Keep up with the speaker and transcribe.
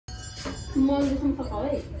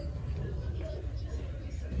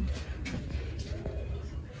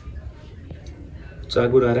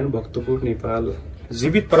जागुरायण भक्तपुर नेपाल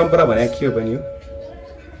जीवित परम्परा भने के हो बन्यो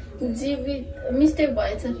जीवित मिस्टेक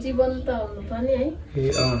भएछ जीवन्त हुनु पनि है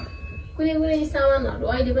कुनै कुनै सामानहरु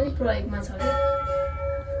अहिले पनि प्रयोगमा छ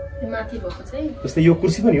के माथि भएको चाहिँ जस्तै यो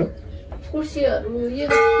कुर्सी पनि हो कुर्सीहरु यो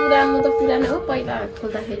पुरानो त पुरानो हो पहिला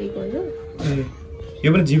खोल्दाखेरिको हो यो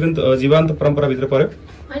पनि जीवन्त परम्परा भित्र पर्यो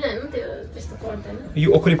हैन हैन त्यो त्यस्तो पर्दैन यो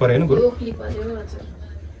ओखली पर्यो हैन गुरु ओखली पर्यो हजुर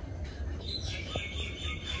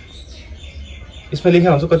यसमा लेखा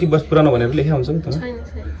हुन्छ कति वर्ष पुरानो भनेर लेखा हुन्छ नि त छैन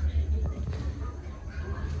छैन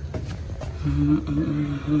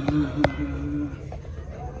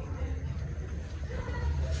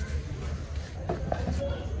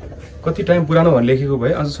कति टाइम पुरानो भनेर लेखेको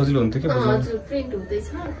भए अझ सजिलो हुन्थ्यो के बुझ्न हजुर प्रिन्ट हुँदैछ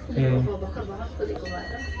यो भर्खर खोलेको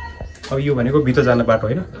भएर अब यो भनेको भित्र जाने बाटो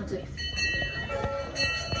हैन हजुर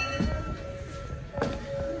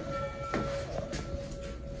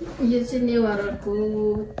यो चाहिँ नेवारहरुको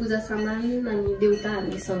पूजा सामान अनि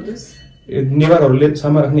देउताहरुले सन्दुस नेवारहरुले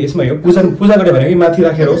सामान राख्ने यसमै हो पूजा गरे भनेको माथि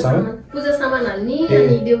राखेर हो सामान पूजा सामान हाल्ने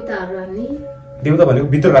अनि देउताहरु हाल्ने देउता भनेको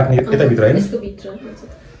भित्र राख्ने यता भित्र हैन यसको भित्र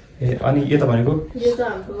ए अनि यता भनेको यो त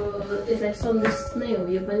हाम्रो त्यसलाई सन्दुस नै हो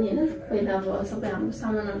यो पनि हैन पहिला अब सबै हाम्रो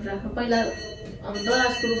सामानहरु राख्न पहिला अब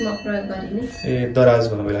दराजको रूपमा प्रयोग गरिने ए दराज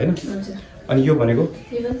भन्नु भयो हैन हजुर अनि यो भनेको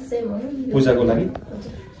यो पनि सेम हो पूजाको लागि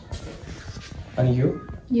हजुर अनि यो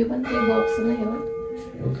पनि त्यो बक्स नै हो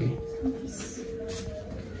ओके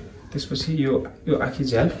त्यसपछि यो आखी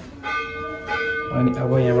झ्याल अनि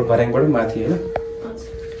अब यहाँबाट भर्याङबाट माथि हैन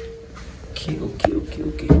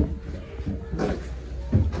ओके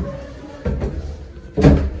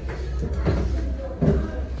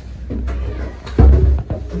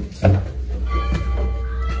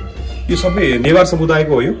यो सबै नेवार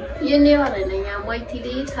समुदायको हो यो नेवार हैन यहाँ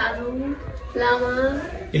मैथिली थारू लामा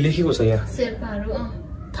ए लेखेको छ यहाँ शेर्पाहरु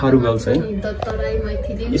थारू गर्ल्स हैन दत्तराई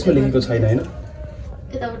मैथिली यसमा लेखेको छैन हैन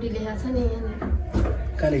यताउटी लेखेको छ नि यहाँ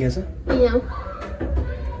कहाँ लेखेको छ यहाँ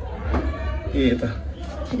ए यता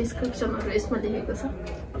डिस्क्रिप्सनहरु यसमा लेखेको छ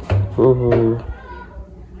ओहो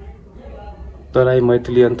तराई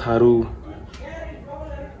मैथिली अनि थारू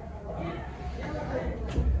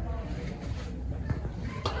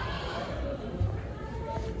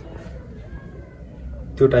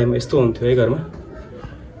त्यो टाइममा यस्तो हुन्थ्यो है घरमा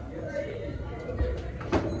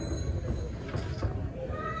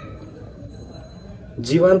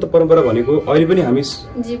जीवन्त परम्परा भनेको अहिले पनि हामी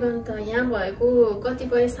जीवन्त यहाँ भएको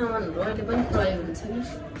कतिपय सामानहरु अहिले पनि प्रयोग हुन्छ नि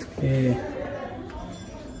ए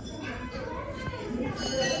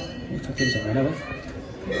यता के छ हैन बा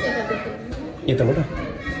यताबाट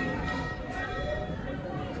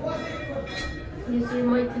यो चाहिँ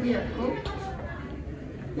मैथिलीहरुको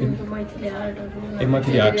मैथिली आर्टहरु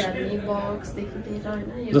मैथिली आर्ट बक्स देखि लिएर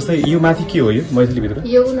हैन जस्तै यो माथि के हो यो मैथिली भित्र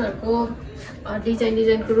यो उनीहरुको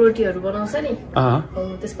डिजाइनको रोटीहरु बनाउँछ नि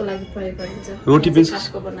त्यसको लागि प्रयोग गरिन्छ रोटी पनि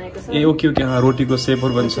काठको बनाएको छ ए ओके रोटीको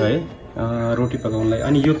सेपहरु बन्छ है रोटी पकाउनलाई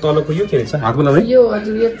अनि यो तलको यो के छ हातमा लगाउने यो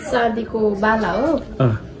हजुर यो चाँदीको बाला हो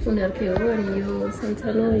उनीहरुकै हो अनि यो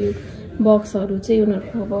सानो यो बक्सहरु चाहिँ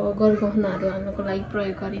उनीहरुको अब गरगहनाहरु हाल्नको लागि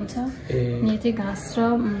प्रयोग गरिन्छ यो चाहिँ घाँस र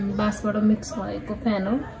बाँसबाट मिक्स भएको फ्यान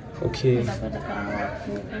हो ओके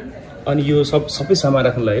अनि यो सबै सामान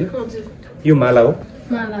राख्नलाई हैन हजुर यो माला हो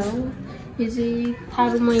यो चाहिँ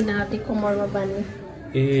थारू महिनाहरुले कमरमा बान्ने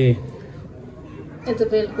ए यो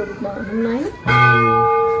बेलको रूपमा भनौँ न हैन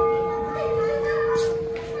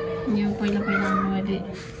यो पहिला हामीले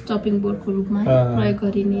चपिङ बोर्डको रूपमा प्रयोग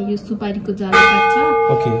गरिने यो सुपारीको जाली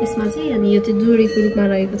काट्छ यसमा चाहिँ अनि यो चाहिँ जोडीको रूपमा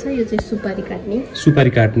रहेको छ यो चाहिँ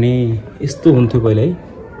सुपारी काट्ने यस्तो हुन्थ्यो पहिला है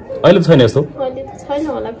अहिले छैन यस्तो अहिले त छैन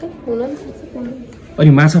होला के हुन नि अनि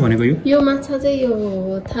माछा भनेको यो माछा चाहिँ यो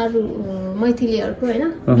थारू मैथिलीहरुको हैन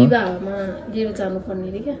विवाहमा लिएर जानु पर्ने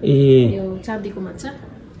रे के यो चाँदीको माछा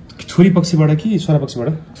छोरी पक्षबाट कि छोरा पक्षबाट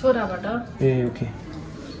छोराबाट ए ओके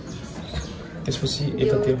त्यसपछि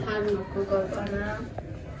यता त्यो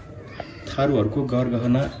थारूहरुको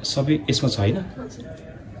गरगहना सबै यसमा छ हैन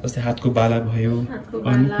जस्तै हातको बाला भयो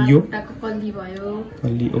अनि यो खुट्टाको कल्ली भयो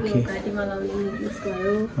कल्ली ओके घाटीमा लाउने नेकलेस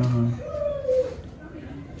भयो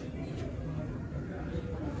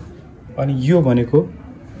अनि यो भनेको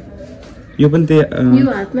यो पनि यो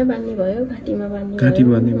हातमा बान्ने भयो घाटीमा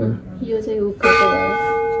बान्ने भयो यो चाहिँ हुक्काको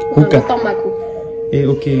भयो तम्बाकु ए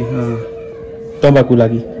ओके तम्बाकु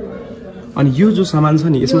लागि अनि यो जो सामान छ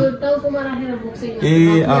नि यसमा टाउकोमा राखेर बोक्छ ए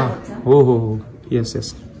हो यस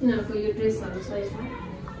यिनीहरुको यो ड्रेसहरु छ यसमा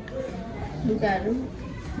लुगाहरु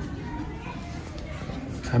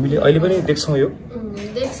हामीले अहिले पनि देख्छौँ यो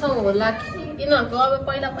देख्छौँ होला कि यिनीहरूको अब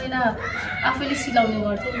पहिला पहिला आफैले सिलाउने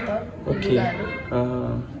गर्थ्यो नि त ओके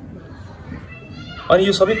अनि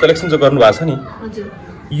यो सबै कलेक्सन जो गर्नु भएको छ नि हजुर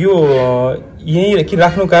यो यही कि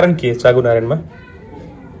राख्नु कारण के चागुनारायणमा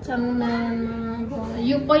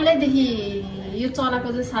यो पहिल्यैदेखि यो चलाको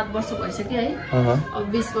चाहिँ 7 वर्ष भइसक्यो है अब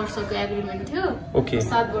 20 वर्षको एग्रिमेन्ट थियो ओके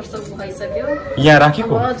 7 वर्ष भइसक्यो यहाँ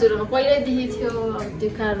राखेको हजुर पहिल्यैदेखि थियो त्यो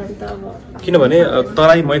कारण त अब किनभने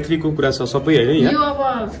तराई मैत्रीको कुरा छ सबै हैन यो अब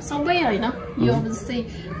सबै हैन यो अब जस्तै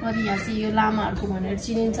अनि यहाँ चाहिँ यो लामाहरूको भनेर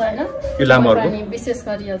चिनिन्छ हैन यो लामाहरूको अनि विशेष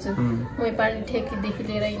गरी हजुर मैपाली ठेकीदेखि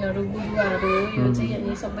लिएर यिनीहरू गुरुवाहरू यो चाहिँ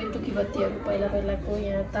अनि सबै टुकीबत्तीहरू पहिला पहिलाको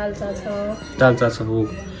यहाँ तालचा छ हो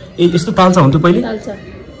ए यस्तो तालचा हुन्थ्यो पहिले तालचा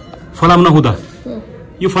फलाम नहुँदा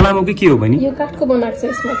यो फलाम हो कि के हो बहिनी यो काठको बनाएको छ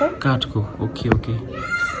यसमा त काठको ओके ओके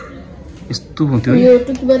यस्तो हुन्थ्यो यो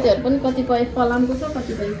टुकीबत्तीहरू पनि कतिपय फलामको छ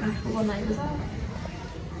कतिपय काठको बनाएको छ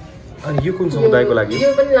अनि यो कुन समुदायको लागि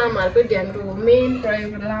यो पनि लामाहरूको ढ्याङ्ग्रो हो मेन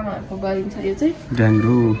प्रयोग लामाहरूको गरिन्छ यो चाहिँ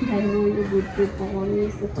ढ्याङ्ग्रो यो भुटपुट पकाउने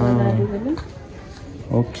यस्तो चराहरू हैन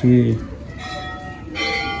ओके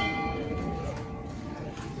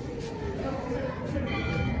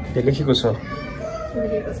त्यो लेखेको छ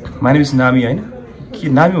मानिस नामी हैन कि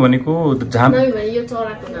नामी भनेको झाम नामी भने यो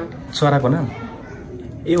चराको नाम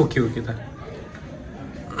ए ओके ओके त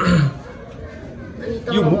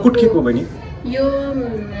यो मुकुट के को बहिनी यो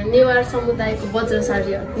नेवार समुदायको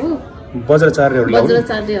वज्राचार्यहरुको वज्राचार्यहरुले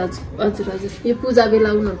हजुर यो पूजा बेला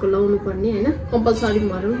उनीहरुको लाउनु पर्ने हैन कम्पलसरी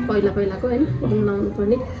मरु पहिला पहिलाको हैन लाउनु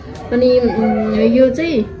पर्ने अनि यो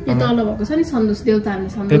चाहिँ यो तल भएको छ नि सन्दुस देवताहरुले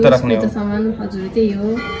सन्दुस त्यो सामान हजुर त्यही हो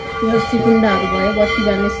यो सिकुण्डाहरु भयो बत्ती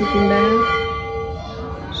बाल्ने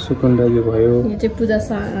सुकुण्डा यो भयो यो चाहिँ पूजा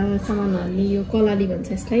सामानहरुले यो कलाली भन्छ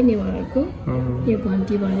यसलाई नेवारहरुको यो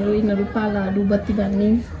घण्टी भयो यिनीहरु पालाहरु बत्ती बाल्ने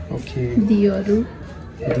ओके दियो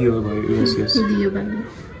भयो यस दियो बाल्ने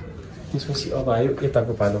त्यसपछि अब आयो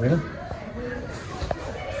यताको पालो हैन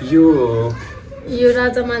यो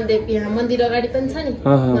राजा मानदेव यहाँ मन्दिर अगाडि पनि छ नि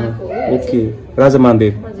ओके राजा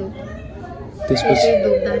मानदेव हजुर त्यसपछि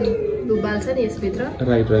दुबाल छ नि यसभित्र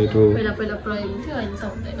राइट हो पहिला प्रयोग हुन्थ्यो अहिले त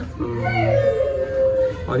हुँदैन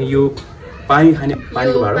अनि यो पानी खाने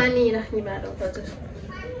पानीको भाँडो पानी राख्ने भाँडो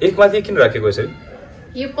हजुर एकमाथि किन राखेको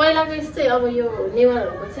यसरी यो पहिलाको यस्तै अब यो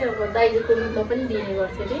नेवारहरुको चाहिँ अब दाइजोको रूपमा पनि दिने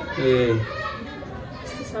गर्थ्यो नि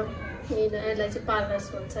यसलाई चाहिँ पालस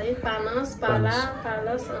भन्छ है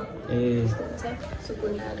पालस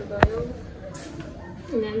सुकुनाहरू भयो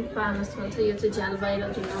यिनीहरू पालस भन्छ यो चाहिँ झ्याल बाहिर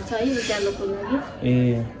झुलाउँछ है यो ज्यालोको लागि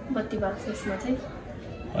बत्ती बाल्छ यसमा चाहिँ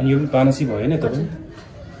अनि यो पनि पानसी भयो नि तपाईँ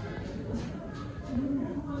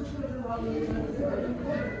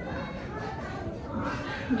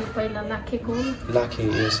यो पहिला लाखे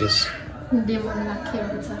यस डेमन लाखे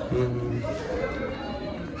भन्छ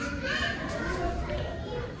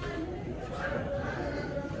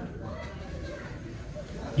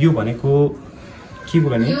यो भनेको के को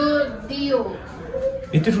भने यो दियो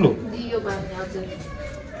यति ठुलो दियो बाल्ने हजुर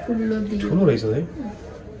ठुलो रहेछ है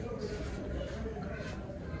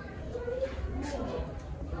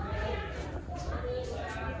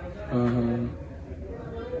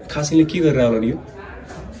खासैले के गरेर होला नि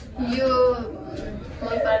यो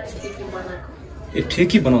मैपाली ठेकी बनाएको ए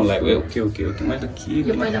ठेकी बनाउन लाग्यो ओके मैले त के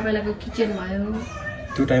यो पहिला पहिलाको किचन भयो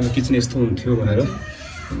त्यो टाइममा किचन यस्तो हुन्थ्यो भनेर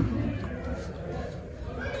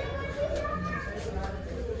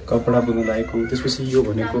कपडा बुन्नु लागेको त्यसपछि यो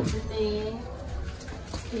भनेको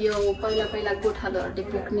यो पहिला गोठालोहरुले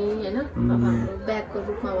बोक्ने हैन अब हाम्रो ब्यागको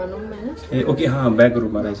रूपमा भनौं हैन ए ओके ब्यागको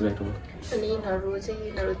रूपमा राइट हो अनि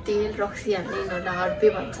यिनीहरु तेल रक्सी हाल्ने यिनीहरुलाई हर्पे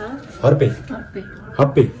भन्छ हर्पे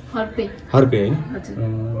हैन हजुर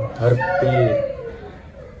हर्पे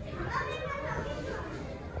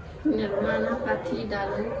यिनीहरु माना पाथी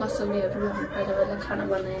डालो कसौलीहरु पहिला खाना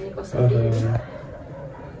बनाउने कसौली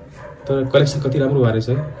तर कलेक्सन कति राम्रो भएर छ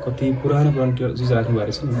कति पुरानो चिज राख्नु भएर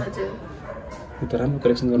छ नि हजुर यो त राम्रो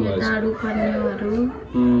कलेक्सन गर्नु भएर छ डाडु खानेहरु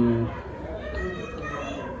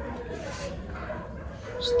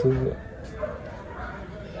यस्तो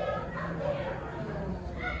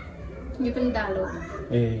यो पनि डालो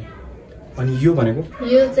ए अनि यो भनेको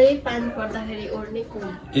यो चाहिँ पानी पर्दाखेरि ओड्ने कुम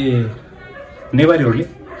ए नेवारीहरुले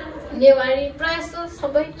प्राय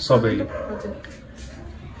सबैले हजुर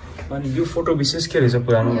अनि यो फोटो विशेष के रहेछ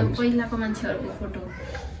पुरानो पहिलाको मान्छेहरुको फोटो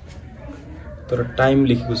तर टाइम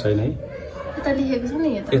लेखेको छैन है यता लेखेको छ नि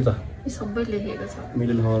यता सबै लेखेको छ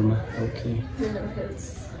मिडल हलमा ओके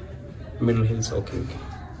मिडल हिल्स ओके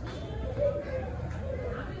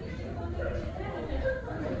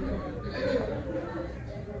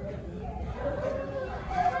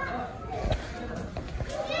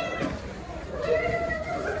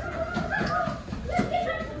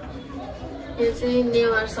यो चाहिँ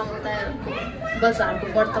नेवार समुदायको बजारको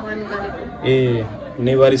वर्तमान गरेको। ए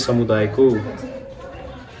नेवारी समुदायको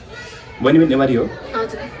बहिनी नेवारी हो?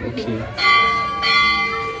 हजुर। ओके।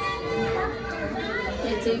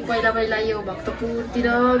 पहिला यो भक्तपुरतिर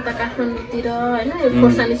उता काठमाडौँतिर होइन यो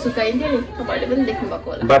खोर्सानी सुकाइन्थ्यो नि, तपाईँले पनि देख्नुभएको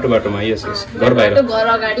होला। बाटोमा यस यस घर बाहिर घर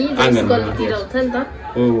अगाडि गल्लीतिर हुन्छ नि त।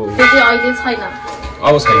 ओ त्यो चाहिँ अहिले छैन।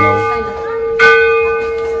 अब छैन।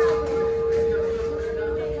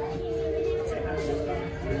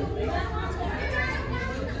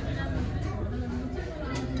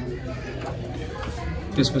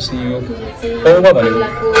 त्यसपछि यो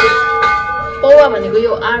पौवा भनेको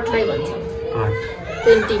यो आर्टलाई भन्छ। Art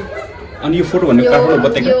painting. अनि यो फोटो भनेको काठमाडौँ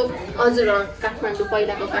उपत्यका? यो हजुर काठमाडौँ,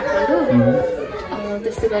 पहिलाको काठमाडौँ।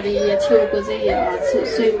 त्यस्तै गरी यहाँ छेउको चाहिँ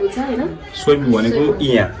स्वयम्भू छ होइन? स्वयम्भू भनेको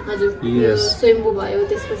यहाँ? हजुर स्वयम्भू भयो।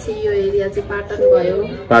 त्यसपछि यो एरिया चाहिँ पाटन भयो।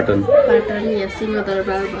 पाटन यहाँ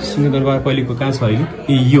सिंहदरबार भयो। सिंहदरबार पहिलेको कहाँ छ अहिले?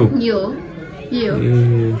 यो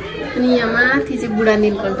अनि यहाँ माथि चाहिँ बुढा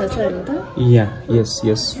नीलकण्ठ छ हेर्नु त। यहाँ यस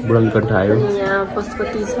यस बुढा नीलकण्ठ आयो। यहाँ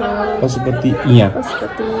पशुपति छ। पशुपति यहाँ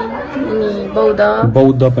पशुपति अनि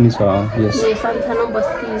बौद्ध पनि छ। यस यो सानो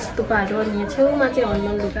बस्ती स्तूपहरू अनि छेउमा चाहिँ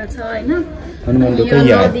हनुमान ढोका छ होइन? हनुमान ढोका।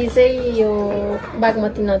 यो नदी चाहिँ यो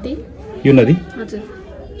बागमती नदी। यो नदी? हजुर।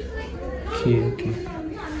 ओके।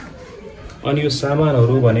 अनि यो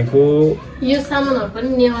सामानहरू भनेको? यो सामानहरू पनि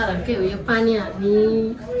नेवारहरूकै हो। यो पानी हाल्ने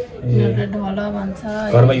ढल भन्छ।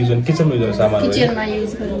 घरमा युज गर्ने, किचनमा युज गर्ने सामान हो। किचनमा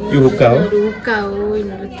युज गर्ने। यो हुक्का हो? हुक्का हो।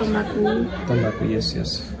 यिनीहरू तम्बाकु। यस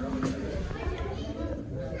यस।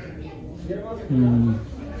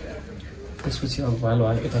 त्यसपछि अब भालो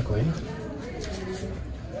आयो यताको होइन?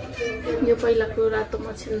 यो पहिलाको रातो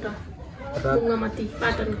मछेन्द्र गङ्गामती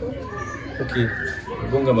पाटनको। ओके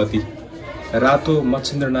गङ्गामती रातो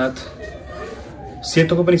मच्छिन्द्रनाथ।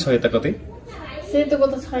 सेतोको पनि छ यता कतै? सेतोको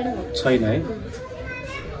त छैन है?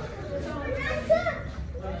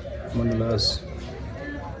 मनोलास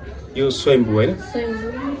यो स्वयम्भू होइन?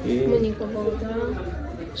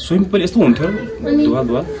 स्वयम्भू पनि यस्तो हुन्थ्यो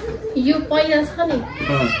धुवा? यो पहिला छ नि,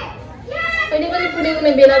 अहिले पनि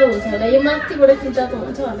कुनै बेला त हुन्छ होला। यो माथिबाट खिच्दा त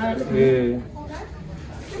हुन्छ होला।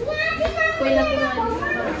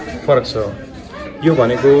 फरक छ। यो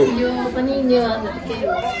भनेको यो पनि नेवारहरूकै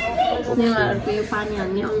हो। नेवारहरूको यो पानी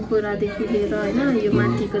हाल्ने अङ्कुरादेखि लिएर होइन? यो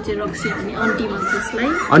माथिको चाहिँ रक्सी हाल्ने अन्टी भन्छ यसलाई।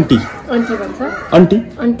 अन्टी भन्छ।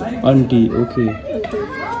 Aunty okay.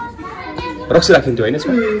 रक्सी राखिन्थ्यो होइन?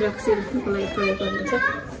 रक्सी राख्नुको लागि प्रयोग गरिन्छ।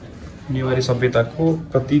 नेवारी सभ्यताको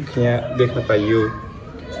प्रतीक यहाँ देख्न पाइयो।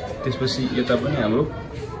 त्यसपछि यता पनि हाम्रो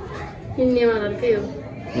नेवारहरूकै हो।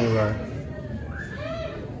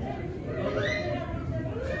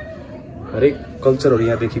 हरेक कल्चरहरू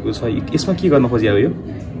यहाँ देखेको छ। यसमा के गर्न खोजियो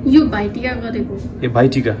यो भाइटिका गरेको। ए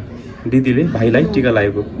भाइटिका, दिदीले भाइलाई टिका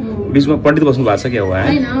लगाएको। बिचमा पण्डित बस्नु भएको छ क्या?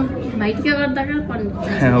 होइन भाइटिका गर्दा कहाँ पण्डित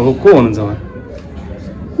हो? को हुनुहुन्छ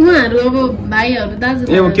उहाँहरू? अब भाइहरू दाजु।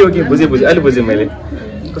 ए के बुझेँ अहिले बुझेँ मैले।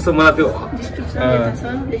 कस्तो मलाई त्यो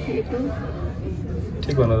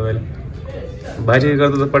ठिक भन्नु तपाईँले। भाइटिका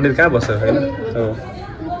गर्दा त पण्डित कहाँ बस्छ होइन?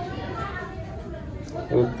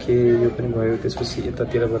 ओके यो पनि भयो। त्यसपछि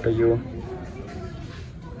यतातिरबाट यो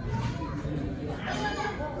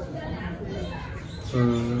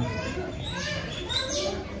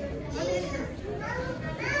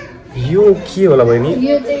के होला बहिनी?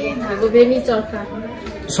 यो चाहिँ धागोबेनी चर्खा।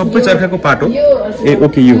 सबै चर्खाको पार्ट हो? ए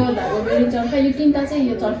ओके। यो धागोबेनी चर्खा यो तीनटा चाहिँ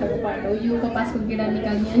यो चर्खाको पार्ट हो। यो कपासको गेडा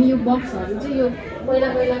निकाल्ने। अनि यो बक्सहरू चाहिँ यो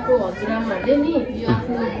पहिलाको हजुरआमाहरूले नि यो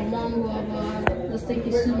आफ्नो महँगो अब जस्तै कि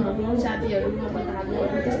सुनहरू चाँदीहरू अब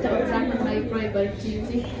धागोहरू त्यस्तोहरू राख्नको लागि प्रयोग गरेको चिज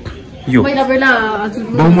चाहिँ यो पहिला हजुर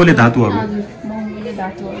बहुमूल्य धातुहरू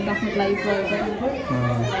राख्नको लागि प्रयोग गरेको।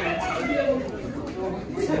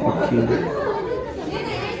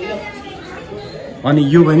 अनि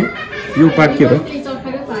यो भने यो पार्ट के हो?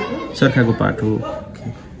 चर्खाको पार्ट हो।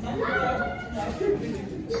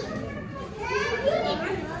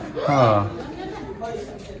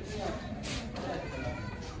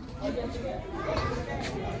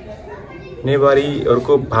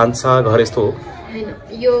 नेवारीहरूको भान्सा घर यस्तो हो?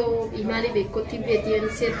 यो हिमाली भेगको तिब्बतीयन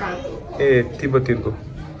शेर्पाको। ए तिब्बतीयनको।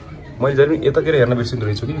 मैले जहिले यतातिर हेर्न बिर्सिँदो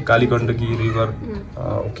रहेछु कि कालीगण्डकी रिभर।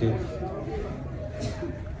 ओके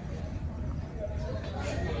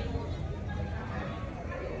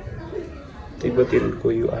तिब्बतीयनको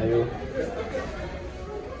यो आयो।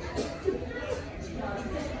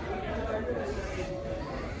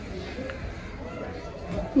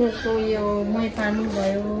 यो मै पार्नु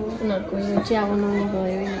भयो, उनीहरूको यो चिया बनाउनु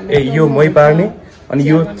भयो। ए यो मै पार्ने अनि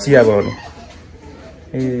यो चिया बनाउने।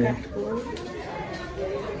 ए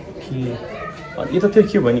अनि यतातिर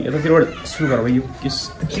के भयो नि? यतातिरबाट सुरु गरेर यो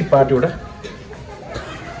के पार्ट एउटा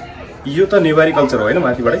यो त नेवारी कल्चर हो हैन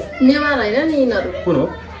माथिबाटै नेवार हैन नि यिनीहरु कुन हो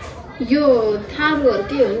यो थारूहरु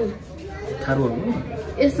के हो नि थारूहरु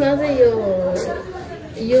यसमा चाहिँ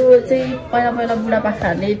यो चाहिँ पहिला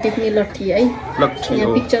बुढापाकाहरूले टेक्ने लट्ठी है लट्ठी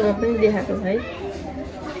यहाँ पिक्चरमा पनि देखाएको छ है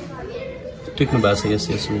टेक्नु भएको छ यस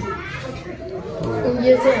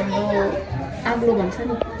यो चाहिँ हाम्रो आग्लो भन्छ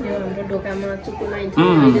नि यो हाम्रो ढोकामा चुक्नु लाइन्थ्यो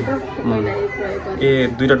अहिले त पहिला यो प्रयोग गरे ए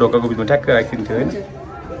दुईटा ढोकाको बिचमा ठ्याक्क राखिन्थ्यो हैन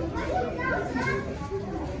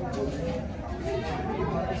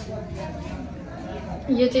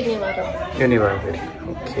यो चाहिँ नेवार हो यो नेवार फेरि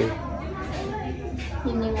ओके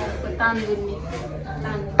यो नेवारको तान बुन्ने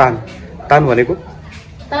तान भनेको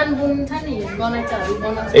तान बुन छ नि गलैँचाहरु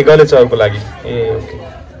बनाउँछ ए गलैँचाहरुको लागि ए ओके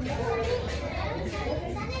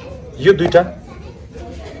यो दुईटा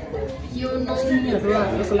यो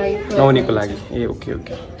नौनीहरुको लागि नौनीको लागि ए ओके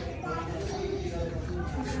ओके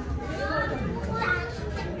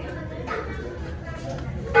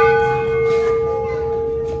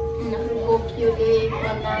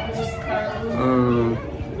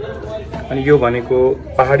अनि यो भनेको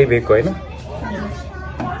पहाडी भेगको हैन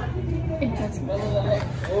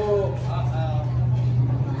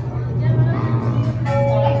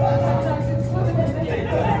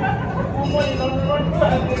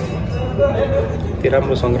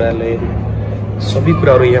राम्रो संग्रहालय सबै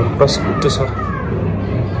कुराहरु यहाँ प्रस्फुट छ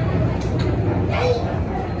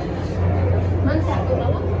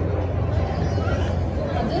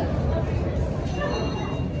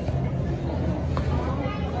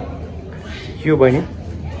यो बहिनी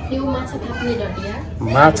यो माछा थाप्ने डडिया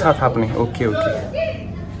माछा थाप्ने ओके ओके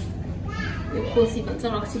यो कोसी भन्छ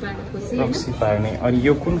रक्सी पार्ने कोसी रक्सी पार्ने अनि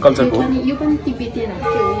यो कुन कल्चरको यो पनि तिब्बतीयन हो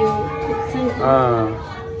यो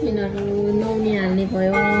यिनीहरु नौनी हाल्ने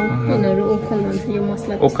भयो यिनीहरु ओखल भन्छ यो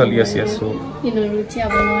मसला ओखल यस यस हो यिनीहरु चिया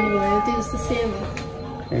बनाउने भयो त्यो जस्तो सेम हो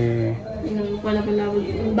ए यिनीहरु पहिला अब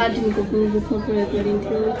बाजुको रूपमा प्रयोग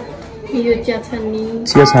गरिन्थ्यो यो चिया छन्नी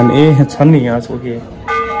ए छन्नी यहाँ ओके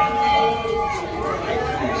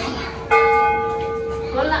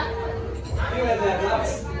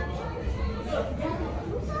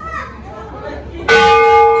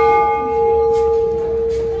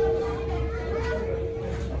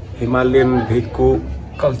हिमालयन भेगको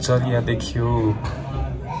कल्चर यहाँ देखियो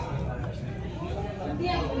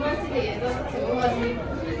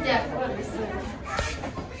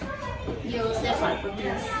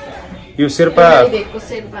यो शेर्पा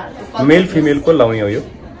मेल फिमेल को लाउने हो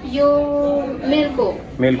यो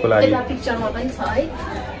मेलको लागि पिक्चरमा पनि छ है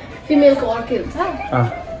फिमेलको अर्कै हुन्छ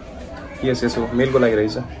यस यस हो मेलको लागि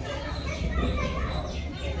रहेछ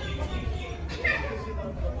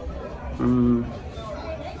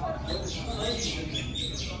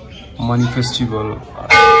मनी फेस्टिभल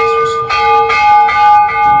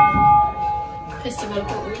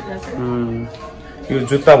यो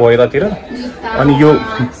जुत्ता भयो यतातिर अनि यो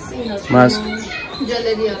मास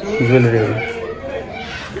ज्वेलरीहरु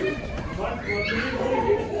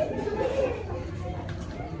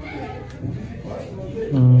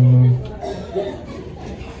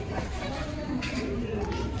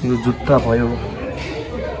यो जुत्ता भयो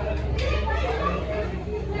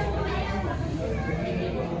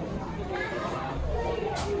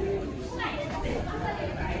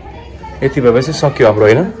यति भएपछि सक्यो हाम्रो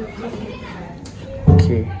हैन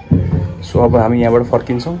ओके सो अब हामी यहाँबाट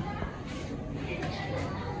फर्किन्छौं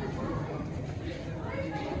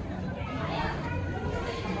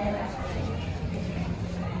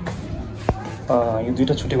यो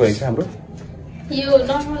दुईटा छुटेको रहेछ हाम्रो यो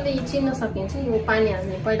नर्मली चिन्न सकिन्छ यो पानी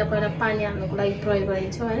हाल्ने पहिला पानी हाल्नको लागि प्रयोग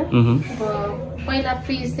गरिन्छ हैन पहिला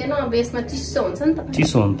फ्रिज थिएन अब यसमा चिसो हुन्छ नि त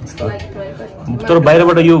चिसो हुन्छ तर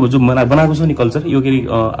बाहिरबाट यो जो बनाएको छ नि कल्चर यो के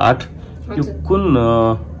आर्ट यो कुन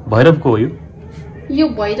भैरवको हो यो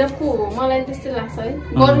भैरवको हो मलाई त्यस्तै लाग्छ है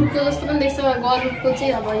गरुडको जस्तो पनि देख्छ गरुडको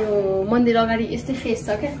चाहिँ अब यो मन्दिर अगाडि यस्तै फेस छ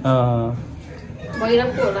के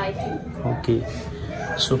भैरवको होला आई थिंक ओके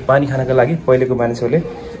सो पानी खानका लागि पहिलेको मानिसहरूले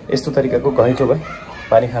यस्तो तरिकाको घैँचो भए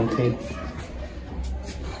पानी खान्थे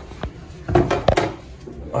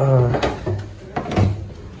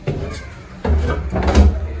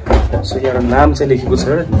सो यहाँ नाम चाहिँ लेखेको छ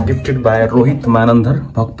गिफ्टेड बाय रोहित मानन्धर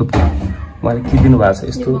भक्तपुर उहाँले के दिनु भएको छ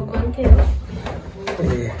यस्तो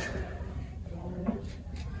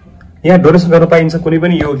यहाँ डोनेसन गर्न पाइन्छ कुनै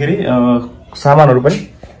पनि यो के अरे सामानहरू पनि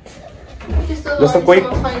जस्तो कोही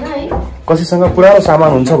कसैसँग पुरानो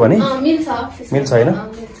सामान हुन्छ भने मिल्छ हैन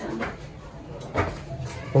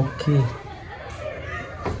ओके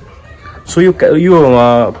सो यो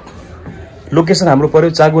लोकेसन हाम्रो पर्यो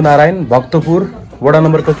चागु नारायण भक्तपुर वडा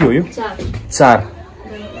नम्बर कति हो यो 4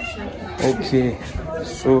 ओके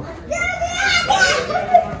सो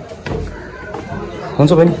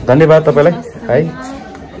हुन्छ बहिनी, धन्यवाद तपाईँलाई है,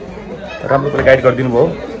 राम्रो कुरा गाइड गरिदिनु भयो।